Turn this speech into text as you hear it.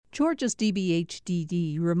Georgia's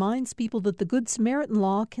DBHDD reminds people that the Good Samaritan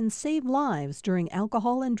Law can save lives during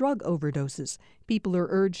alcohol and drug overdoses. People are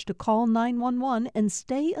urged to call 911 and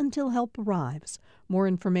stay until help arrives. More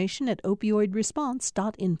information at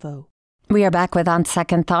opioidresponse.info. We are back with On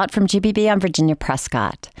Second Thought from GBB. I'm Virginia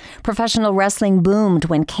Prescott. Professional wrestling boomed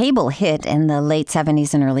when cable hit in the late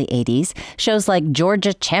 70s and early 80s. Shows like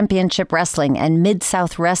Georgia Championship Wrestling and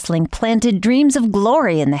Mid-South Wrestling planted dreams of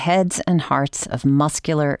glory in the heads and hearts of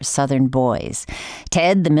muscular Southern boys.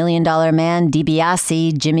 Ted, the $1 Million Man,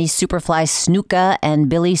 DiBiase, Jimmy Superfly Snuka, and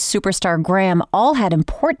Billy Superstar Graham all had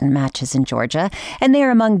important matches in Georgia, and they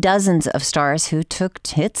are among dozens of stars who took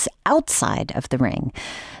hits outside of the ring.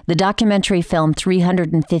 The documentary film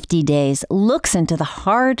 350 Days looks into the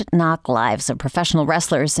hard-knock lives of professional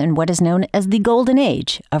wrestlers in what is known as the golden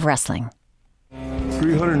age of wrestling.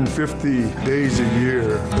 350 days a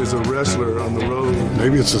year as a wrestler on the road.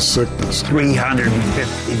 Maybe it's a sickness.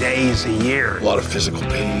 350 days a year. A lot of physical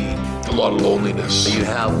pain, a lot of loneliness. You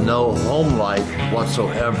have no home life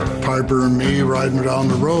whatsoever. Piper and me riding down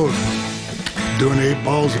the road, doing 8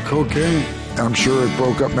 balls of cocaine. I'm sure it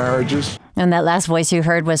broke up marriages. And that last voice you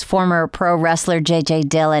heard was former pro wrestler J.J.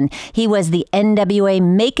 Dillon. He was the NWA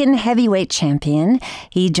Macon heavyweight champion.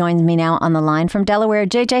 He joins me now on the line from Delaware.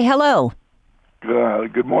 J.J., hello.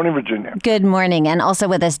 Good morning, Virginia. Good morning. And also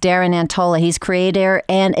with us, Darren Antola. He's creator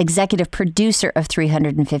and executive producer of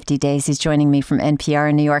 350 Days. He's joining me from NPR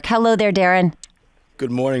in New York. Hello there, Darren. Good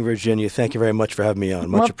morning, Virginia. Thank you very much for having me on.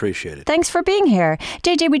 Much appreciated. Thanks for being here.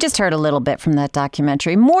 JJ, we just heard a little bit from that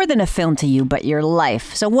documentary. More than a film to you, but your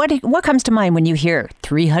life. So what comes to mind when you hear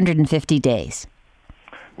 350 Days?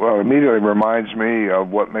 Well, it immediately reminds me of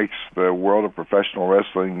what makes the world of professional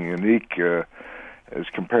wrestling unique as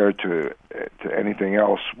compared to anything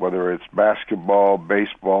else, whether it's basketball,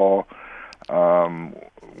 baseball.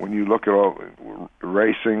 When you look at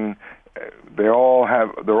racing, they're all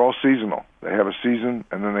seasonal. They have a season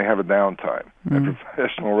and then they have a downtime. And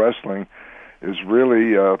professional wrestling is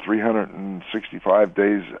really 365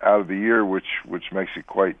 days out of the year, which makes it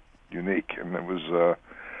quite unique. And it was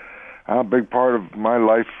a big part of my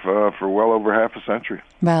life for well over half a century.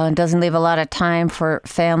 Well, it doesn't leave a lot of time for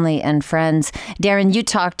family and friends. Darren, you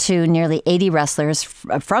talked to nearly 80 wrestlers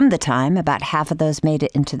from the time. About half of those made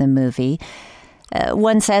it into the movie.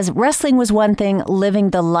 One says, wrestling was one thing, living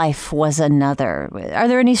the life was another. Are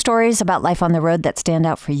there any stories about life on the road that stand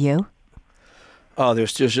out for you? Oh,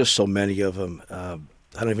 there's just so many of them. I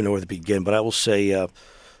don't even know where to begin, but I will say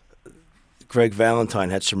Greg Valentine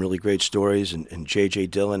had some really great stories, and J.J.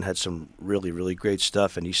 Dillon had some really, really great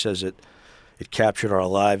stuff, and he says it captured our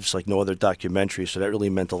lives like no other documentary, so that really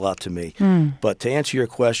meant a lot to me. But to answer your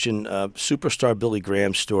question, Superstar Billy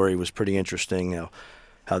Graham's story was pretty interesting.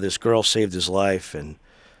 How this girl saved his life and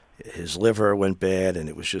his liver went bad, and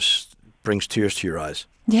it was just brings tears to your eyes.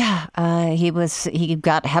 Yeah, he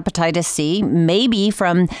got hepatitis C, maybe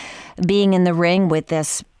from being in the ring with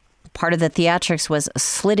this. Part of the theatrics was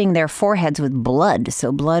slitting their foreheads with blood,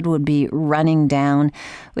 so blood would be running down,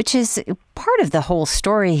 which is part of the whole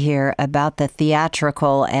story here about the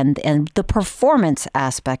theatrical and the performance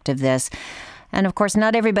aspect of this. And, of course,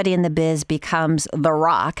 not everybody in the biz becomes The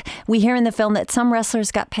Rock. We hear in the film that some wrestlers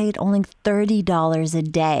got paid only $30 a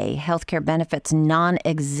day. Healthcare benefits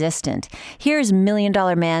non-existent. Here's $1 Million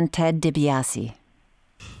Man Ted DiBiase.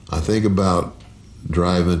 I think about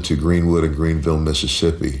driving to Greenwood and Greenville,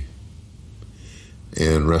 Mississippi,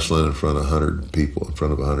 and wrestling in front of 100 people,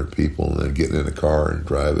 and then getting in a car and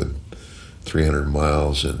driving 300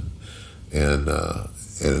 miles, and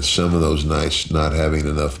some of those nights not having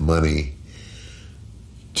enough money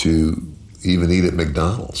to even eat at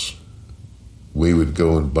McDonald's. We would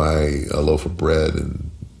go and buy a loaf of bread and,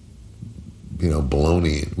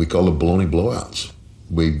 bologna. We call it bologna blowouts.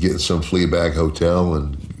 We'd get some flea bag hotel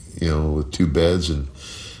and, with 2 beds, and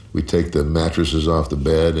we'd take the mattresses off the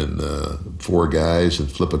bed and 4 guys and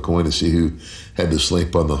flip a coin to see who had to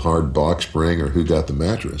sleep on the hard box spring or who got the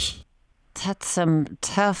mattress. That's some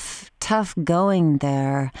tough going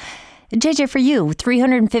there. JJ, for you,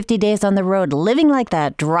 350 days on the road, living like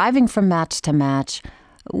that, driving from match to match,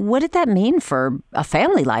 what did that mean for a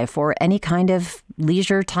family life or any kind of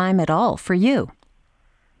leisure time at all for you?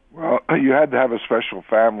 Well, you had to have a special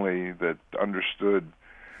family that understood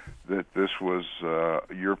that this was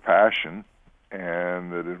your passion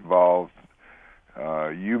and that involved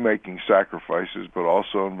you making sacrifices, but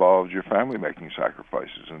also involved your family making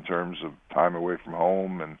sacrifices in terms of time away from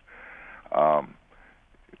home. And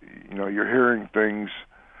you're hearing things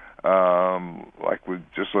like with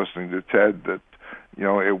just listening to Ted that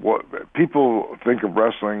people think of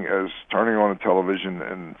wrestling as turning on a television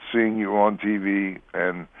and seeing you on TV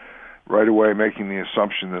and right away making the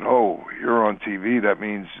assumption that, oh, you're on TV, that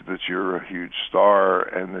means that you're a huge star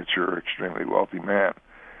and that you're an extremely wealthy man,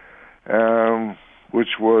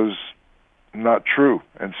 which was not true.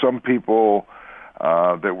 And some people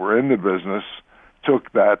that were in the business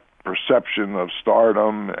took that perception of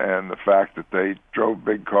stardom and the fact that they drove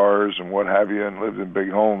big cars and what have you and lived in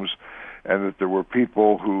big homes, and that there were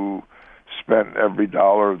people who spent every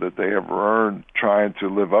dollar that they ever earned trying to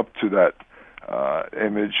live up to that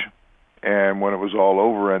image, and when it was all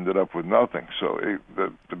over, ended up with nothing. So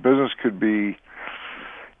the business could be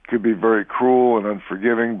very cruel and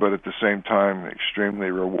unforgiving, but at the same time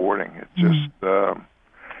extremely rewarding. It just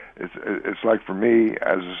it's like, for me,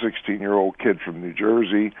 as a 16-year-old kid from New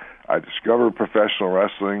Jersey, I discovered professional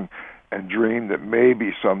wrestling and dreamed that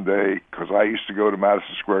maybe someday, because I used to go to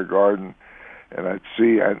Madison Square Garden and I'd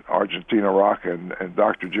see Argentina Rocca and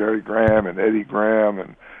Dr. Jerry Graham and Eddie Graham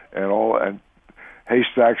and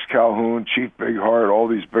Haystacks Calhoun, Chief Big Heart, all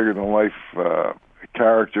these bigger-than-life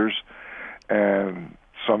characters, and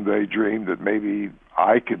someday dreamed that maybe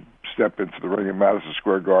I could step into the ring in Madison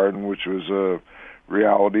Square Garden, which was a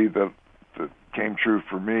reality that came true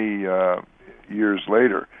for me years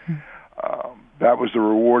later. That was the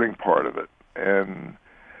rewarding part of it. And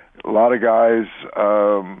a lot of guys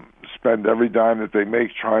spend every dime that they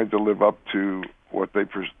make trying to live up to what they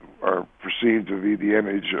are perceived to be the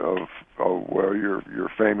image of well,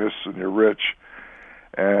 you're famous and you're rich.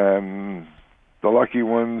 And the lucky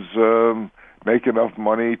ones make enough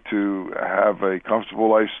money to have a comfortable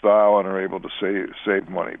lifestyle and are able to save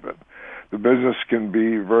money. But the business can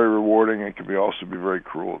be very rewarding and can also be very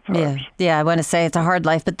cruel at times. Yeah, I want to say it's a hard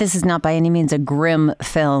life, but this is not by any means a grim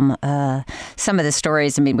film. Some of the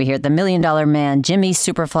stories, I mean, we hear the $1 Million Man, Jimmy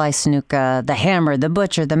Superfly Snuka, the Hammer, the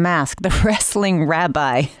Butcher, the Mask, the Wrestling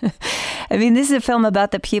Rabbi. I mean, this is a film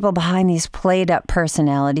about the people behind these played-up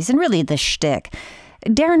personalities and really the shtick.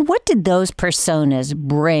 Darren, what did those personas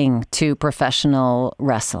bring to professional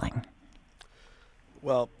wrestling?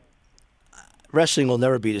 Well, wrestling will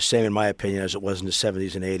never be the same, in my opinion, as it was in the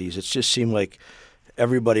 70s and 80s. It just seemed like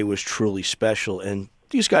everybody was truly special. And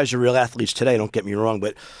these guys are real athletes today, don't get me wrong,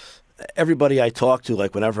 but everybody I talk to,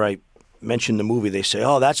 like whenever I mention the movie, they say,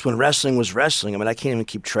 oh, that's when wrestling was wrestling. I mean, I can't even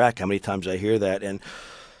keep track how many times I hear that. And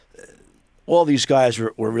all these guys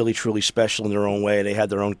were really, truly special in their own way. They had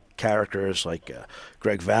their own characters, like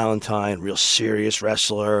Greg Valentine, real serious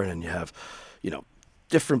wrestler. And you have,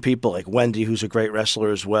 different people like Wendy, who's a great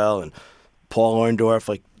wrestler as well, and Paul Orndorff.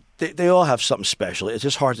 Like, they all have something special. It's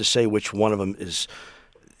just hard to say which one of them is.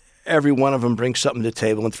 Every one of them brings something to the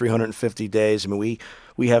table in 350 days. I mean,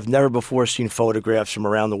 we have never before seen photographs from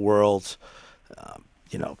around the world.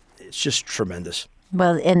 It's just tremendous.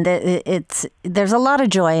 Well, and there's a lot of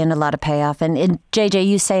joy and a lot of payoff. And JJ,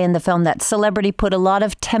 you say in the film that celebrity put a lot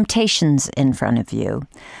of temptations in front of you.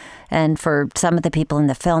 And for some of the people in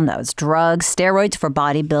the film, that was drugs, steroids for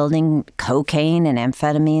bodybuilding, cocaine and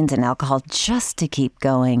amphetamines and alcohol just to keep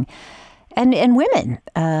going. And women,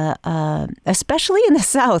 especially in the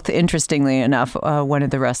South, interestingly enough, one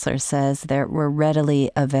of the wrestlers says, they were readily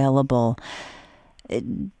available.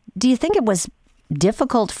 Do you think it was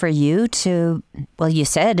difficult for you to, well, you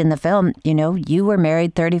said in the film, you were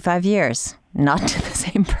married 35 years, not to the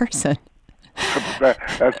same person.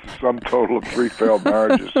 That's the sum total of 3 failed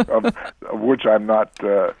marriages, of which I'm not,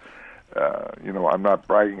 I'm not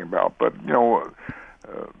bragging about. But,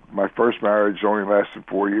 my first marriage only lasted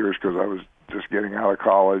 4 years because I was just getting out of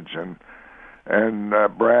college and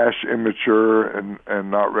brash, immature,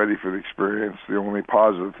 and not ready for the experience. The only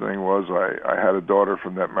positive thing was I had a daughter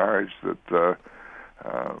from that marriage that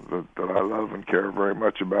I love and care very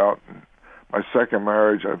much about. And my second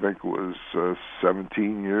marriage, I think, was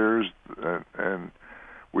 17 years, and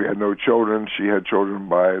we had no children. She had children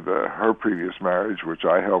by her previous marriage, which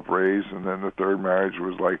I helped raise, and then the third marriage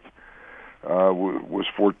was was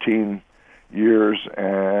 14 years,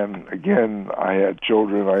 and again, I had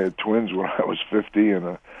children. I had twins when I was 50,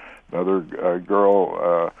 and another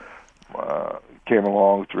girl came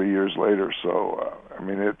along 3 years later. So,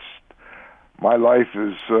 my life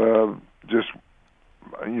is just,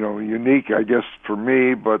 unique, I guess, for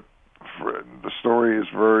me, but the story is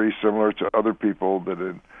very similar to other people that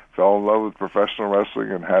fell in love with professional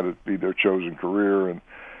wrestling and had it be their chosen career. And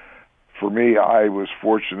for me, I was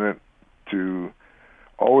fortunate to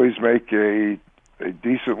always make a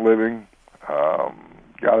decent living,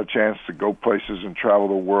 got a chance to go places and travel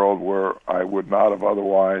the world where I would not have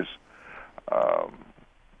otherwise.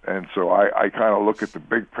 And so I kind of look at the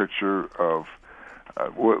big picture of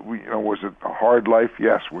was it a hard life?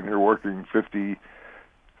 Yes, when you're working 50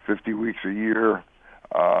 weeks a year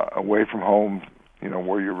away from home,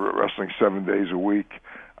 where you're wrestling 7 days a week.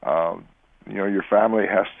 Your family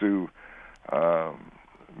has to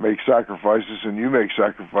make sacrifices, and you make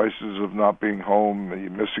sacrifices of not being home,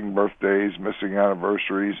 missing birthdays, missing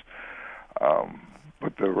anniversaries.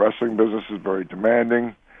 But the wrestling business is very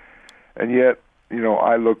demanding, and yet,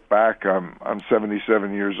 I look back. I'm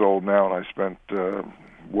 77 years old now, and I spent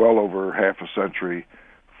well over half a century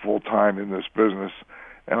full time in this business,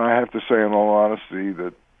 and I have to say, in all honesty,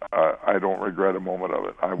 that I don't regret a moment of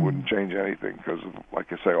it. I wouldn't change anything because,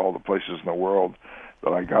 like I say, all the places in the world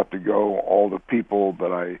that I got to go, all the people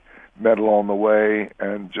that I met along the way,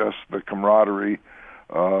 and just the camaraderie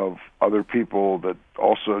of other people that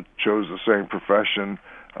also chose the same profession.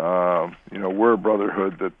 We're a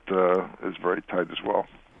brotherhood that is very tight as well.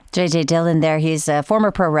 J.J. Dillon there, he's a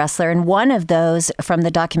former pro wrestler, and one of those from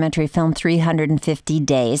the documentary film 350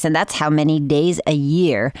 Days, and that's how many days a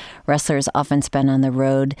year wrestlers often spend on the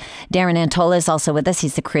road. Darren Antola is also with us.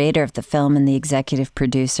 He's the creator of the film and the executive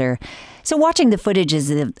producer. So watching the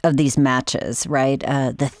footages of these matches, right,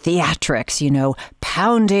 the theatrics,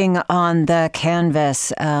 pounding on the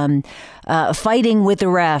canvas, fighting with the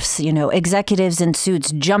refs, executives in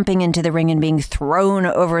suits jumping into the ring and being thrown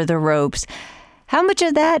over the ropes. How much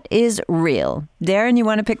of that is real? Darren, you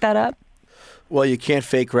want to pick that up? Well, you can't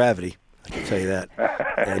fake gravity, I can tell you that.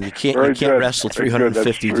 And you can't wrestle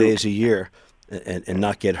 350 days a year and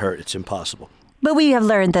not get hurt. It's impossible. But we have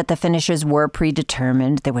learned that the finishers were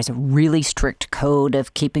predetermined. There was a really strict code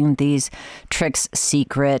of keeping these tricks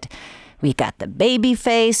secret. We got the baby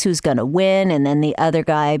face who's going to win, and then the other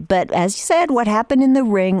guy. But as you said, what happened in the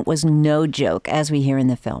ring was no joke, as we hear in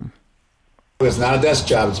the film. It's not a desk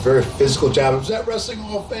job. It's a very physical job. Is that wrestling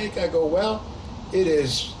all fake? I go, well, it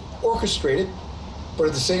is orchestrated, but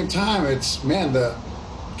at the same time, it's, the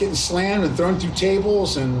getting slammed and thrown through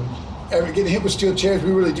tables and getting hit with steel chairs.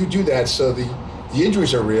 We really do that. So the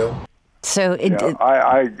injuries are real. So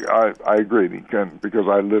I agree, because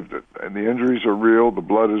I lived it, and the injuries are real. The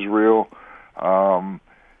blood is real, and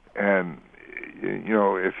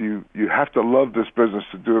if you have to love this business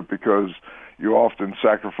to do it, because you often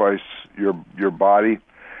sacrifice your body,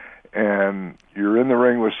 and you're in the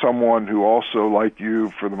ring with someone who also, like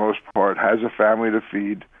you, for the most part, has a family to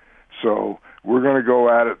feed. So we're going to go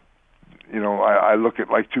at it. I look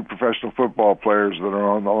at like two professional football players that are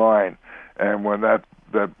on the line, and when that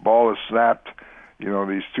ball is snapped,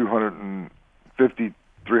 these 250,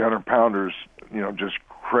 300-pounders, just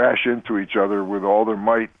crash into each other with all their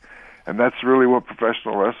might, and that's really what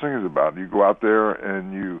professional wrestling is about. You go out there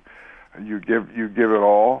and you give it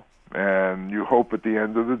all, and you hope at the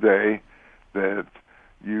end of the day that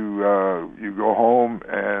you go home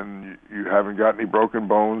and you haven't got any broken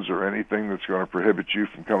bones or anything that's going to prohibit you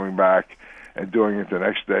from coming back and doing it the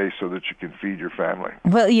next day so that you can feed your family.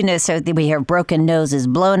 Well, so we hear broken noses,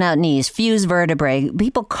 blown out knees, fused vertebrae,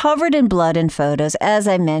 people covered in blood in photos. As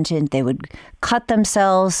I mentioned, they would cut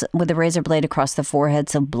themselves with a razor blade across the forehead,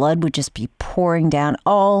 so blood would just be pouring down,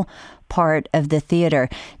 all part of the theater.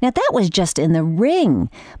 Now, that was just in the ring,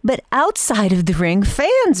 but outside of the ring,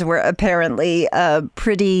 fans were apparently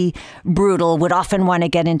pretty brutal, would often want to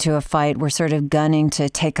get into a fight, were sort of gunning to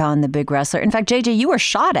take on the big wrestler. In fact, JJ, you were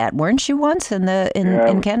shot at, weren't you, once in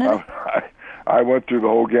Canada? I went through the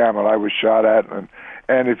whole gamut. I was shot at,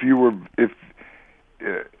 and if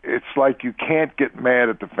it's like you can't get mad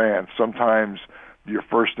at the fans. Sometimes your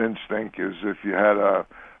first instinct is, if you had a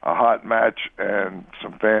hot match and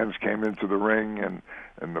some fans came into the ring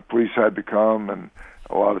and the police had to come, and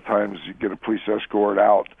a lot of times you get a police escort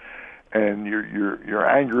out, and you're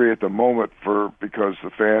angry at the moment because the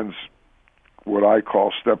fans, what I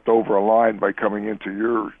call, stepped over a line by coming into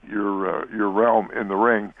your realm in the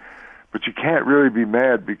ring. But you can't really be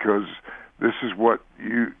mad, because this is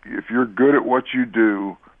if you're good at what you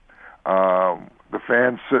do, the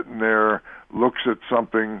fan sitting there looks at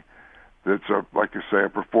something that's like I say, a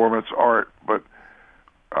performance art, but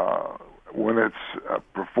when it's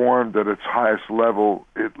performed at its highest level,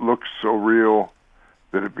 it looks so real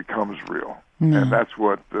that it becomes real. And that's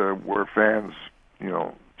what where fans,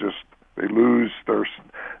 just they lose.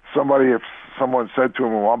 If someone said to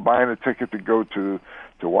them, "Well, I'm buying a ticket to go to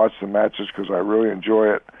watch the matches because I really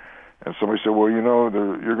enjoy it," and somebody said, "Well,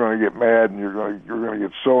 you're going to get mad and you're going to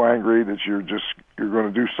get so angry that you're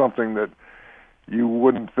going to do something that you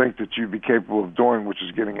wouldn't think that you'd be capable of doing, which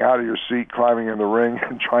is getting out of your seat, climbing in the ring,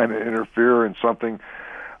 and trying to interfere in something."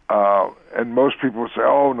 And most people would say,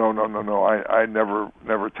 "Oh, no, I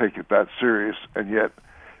never take it that serious." And yet,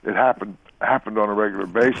 it happened on a regular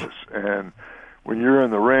basis. And when you're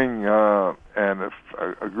in the ring, and if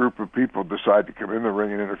a group of people decide to come in the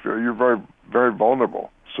ring and interfere, you're very, very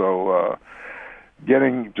vulnerable. So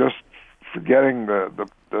forgetting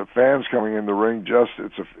the fans coming in the ring.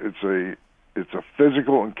 It's a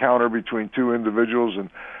physical encounter between two individuals, and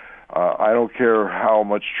I don't care how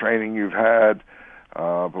much training you've had,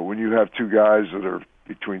 but when you have two guys that are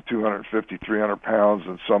between 250, 300 pounds,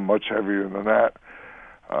 and some much heavier than that,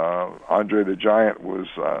 Andre the Giant was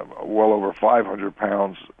well over 500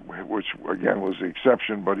 pounds, which again was the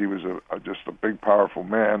exception, but he was just a big, powerful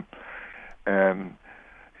man. And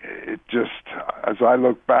it just, as I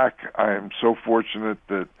look back, I am so fortunate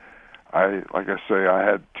that I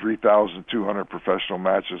had 3,200 professional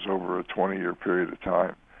matches over a 20-year period of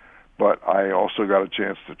time. But I also got a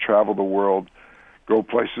chance to travel the world, go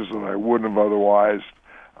places that I wouldn't have otherwise,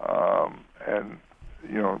 and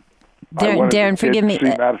Darren, forgive me. See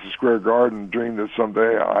Madison Square Garden, dreamed that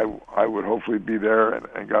someday I would hopefully be there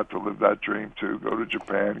and got to live that dream too. Go to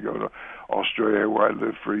Japan, go to Australia, where I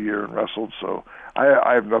lived for a year and wrestled. So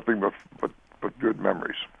I have nothing but good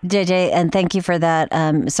memories. JJ, and thank you for that.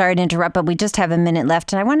 Sorry to interrupt, but we just have a minute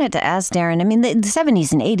left. And I wanted to ask Darren, I mean, the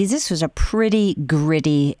 70s and 80s, this was a pretty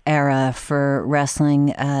gritty era for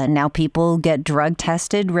wrestling. Now people get drug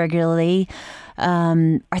tested regularly.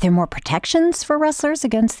 Are there more protections for wrestlers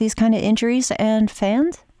against these kind of injuries and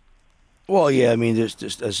fans? Well, yeah, I mean, there's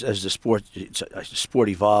just, as the sport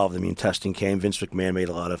evolved, I mean, testing came. Vince McMahon made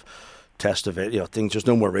a lot of tests of it, things. There's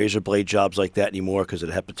no more razor blade jobs like that anymore because of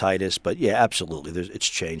the hepatitis. But yeah, absolutely, it's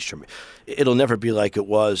changed for me. It'll never be like it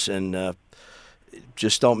was, and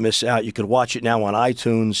just don't miss out. You can watch it now on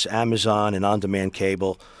iTunes, Amazon, and on-demand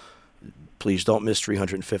cable. Please don't miss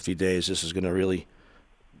 350 Days. This is going to really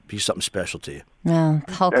be something special to you. Well, and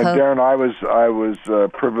Darren, I was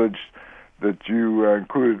privileged that you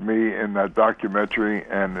included me in that documentary,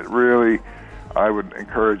 and it really, I would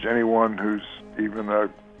encourage anyone who's even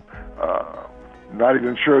not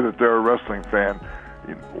even sure that they're a wrestling fan,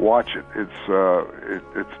 watch it.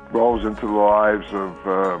 It delves into the lives of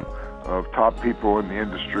top people in the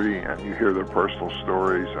industry, and you hear their personal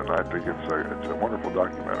stories, and I think it's a wonderful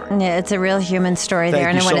documentary. Yeah, it's a real human story there,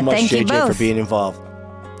 and I want to thank you both. Thank you so much, JJ, for being involved.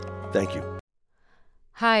 Thank you.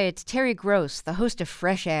 Hi, it's Terry Gross, the host of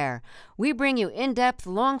Fresh Air. We bring you in-depth,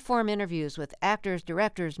 long-form interviews with actors,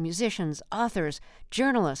 directors, musicians, authors,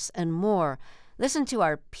 journalists, and more. Listen to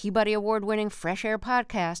our Peabody Award-winning Fresh Air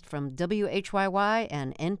podcast from WHYY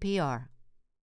and NPR.